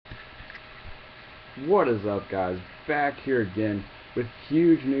What is up, guys? Back here again with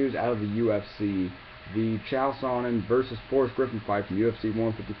huge news out of the UFC. The Chael Sonnen versus Forrest Griffin fight from UFC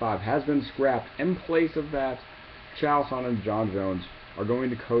 155 has been scrapped. In place of that, Chael Sonnen and Jon Jones are going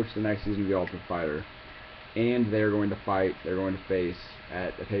to coach the next season of The Ultimate Fighter, and they're going to fight. They're going to face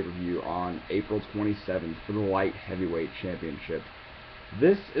at a pay-per-view on April 27th for the Light Heavyweight Championship.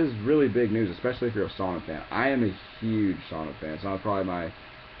 This is really big news, especially if you're a Sonnen fan. I am a huge Sonnen fan. Chael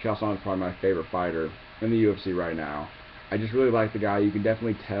Sonnen is probably my favorite fighter in the UFC right now. I just really like the guy. You can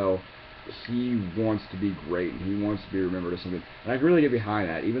definitely tell he wants to be great and he wants to be remembered as something. And I can really get behind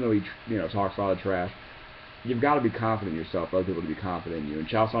that, even though he talks a lot of trash. You've got to be confident in yourself for other people to be confident in you. And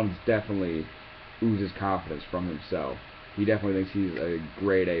Chael Sonnen definitely oozes confidence from himself. He definitely thinks he's a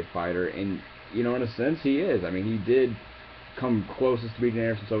grade A fighter, and in a sense, he is. I mean, he did come closest to beating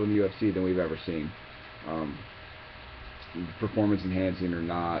Anderson Silva in the UFC than we've ever seen. Performance enhancing or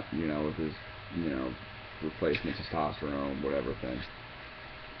not, with his, replacement testosterone, whatever thing.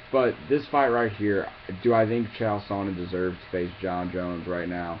 But this fight right here, do I think Chael Sonnen deserves to face Jon Jones right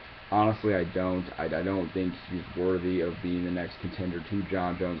now? Honestly, I don't. I don't think he's worthy of being the next contender to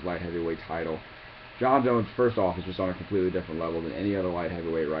Jon Jones' light heavyweight title. Jon Jones, first off, is just on a completely different level than any other light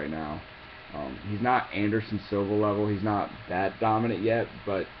heavyweight right now. He's not Anderson Silva level. He's not that dominant yet,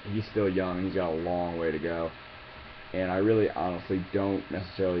 but he's still young. He's got a long way to go. And I really honestly don't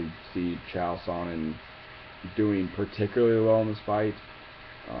necessarily see Chael Sonnen doing particularly well in this fight.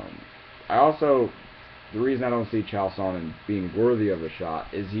 The reason I don't see Chael Sonnen being worthy of the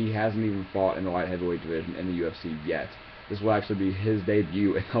shot is he hasn't even fought in the light heavyweight division in the UFC yet. This will actually be his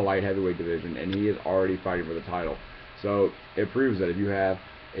debut in the light heavyweight division, and he is already fighting for the title. So it proves that if you have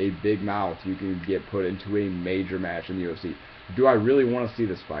a big mouth, you can get put into a major match in the UFC. Do I really want to see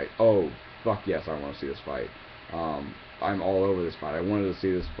this fight? Oh, fuck yes, I want to see this fight. I'm all over this fight. I wanted to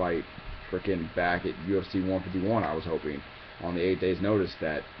see this fight freaking back at UFC 151, I was hoping, on the 8 days notice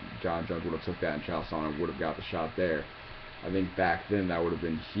that Jon Jones would have took that and Chael Sonnen would have got the shot there. I think back then that would have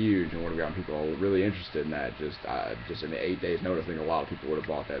been huge and would have gotten people really interested in that. Just in the 8 days notice, I think a lot of people would have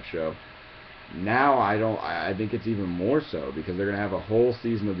bought that show. Now I think it's even more so because they're going to have a whole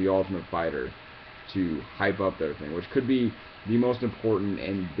season of The Ultimate Fighter to hype up their thing, which could be the most important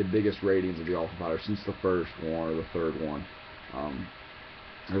and the biggest ratings of The Ultimate Fighter since the first one or the third one.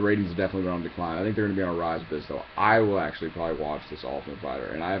 The ratings have definitely been on decline. I think they're going to be on a rise with this, though. I will actually probably watch this Ultimate Fighter,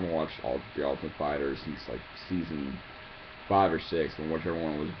 and I haven't watched all the Ultimate Fighters since like season 5 or 6, when whichever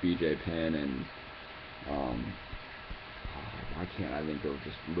one was BJ Penn and why can't I think of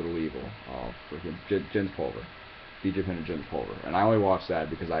just Little Evil? Freaking Jens Pulver. BJ Penn and Jens Pulver. And I only watched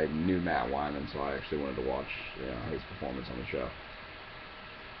that because I knew Matt Wyman, so I actually wanted to watch his performance on the show.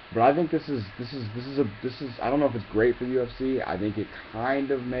 But I think this is I don't know if it's great for the UFC. I think it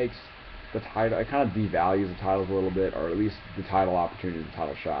kind of makes the title, it kind of devalues the titles a little bit, or at least the title opportunities, the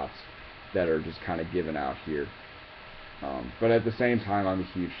title shots that are just kind of given out here. But at the same time, I'm a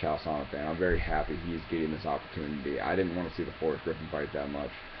huge Chael Sonnen fan. I'm very happy he's getting this opportunity. I didn't want to see the Forrest Griffin fight that much.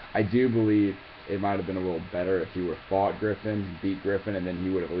 I do believe it might have been a little better if he would have fought Griffin, beat Griffin, and then he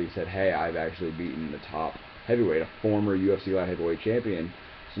would have at least said, hey, I've actually beaten the top heavyweight, a former UFC Light Heavyweight champion,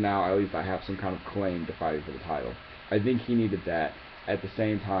 so now at least I have some kind of claim to fighting for the title. I think he needed that. At the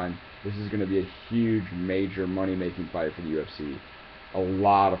same time, this is going to be a huge, major money-making fight for the UFC. A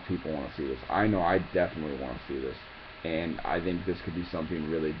lot of people want to see this. I know I definitely want to see this. And I think this could be something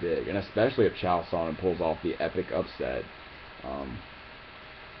really big. And especially if Chael Sonnen pulls off the epic upset.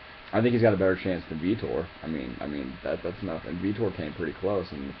 I think he's got a better chance than Vitor. I mean that's nothing. Vitor came pretty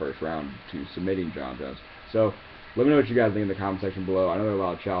close in the first round to submitting Jon Jones. So let me know what you guys think in the comment section below. I know there are a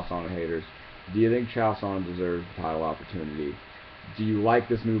lot of Chael Sonnen haters. Do you think Chael Sonnen deserves the title opportunity? Do you like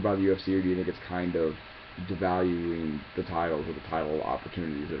this move by the UFC, or do you think it's kind of devaluing the titles or the title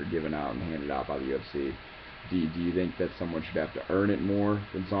opportunities that are given out and handed out by the UFC? Do you think that someone should have to earn it more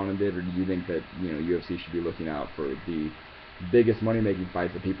than Sonnen did, or do you think that UFC should be looking out for the biggest money-making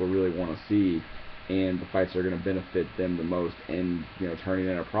fights that people really want to see, and the fights that are going to benefit them the most, and turning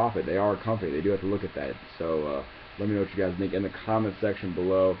in a profit? They are a company; they do have to look at that. So let me know what you guys think in the comment section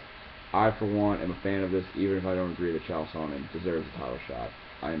below. I, for one, am a fan of this, even if I don't agree that Chael Sonnen deserves a title shot.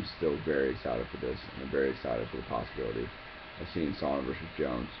 I am still very excited for this, and I'm very excited for the possibility of seeing Sonnen versus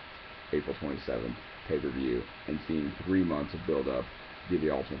Jones April 27th. Pay-per-view, and seeing 3 months of build-up to be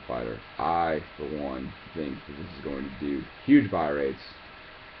the Ultimate Fighter. I, for one, think that this is going to do huge buy rates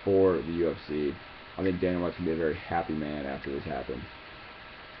for the UFC. I think Dana White's going to be a very happy man after this happens.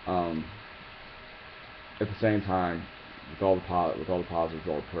 At the same time, with all the positives, all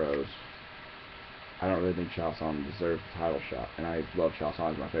the pros, I don't really think Chael Sonnen deserves the title shot. And I love Chael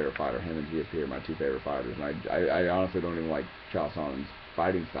Sonnen as my favorite fighter. Him and GSP are my two favorite fighters. And I honestly don't even like Chael Sonnen's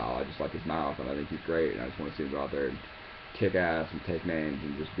fighting style. I just like his mouth, and I think he's great. And I just want to see him go out there and kick ass and take names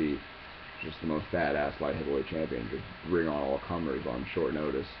and just be just the most badass light heavyweight champion. Just bring on all comers on short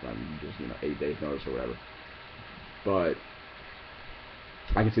notice. Just 8 days notice or whatever. But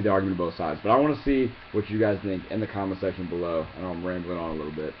I can see the argument on both sides. But I want to see what you guys think in the comment section below. I know I'm rambling on a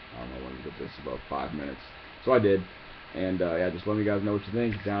little bit. I don't know when to get this about 5 minutes. So I did. And yeah, just let me guys know what you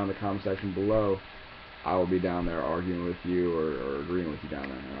think down in the comment section below. I will be down there arguing with you or agreeing with you down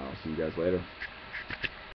there. And I'll see you guys later.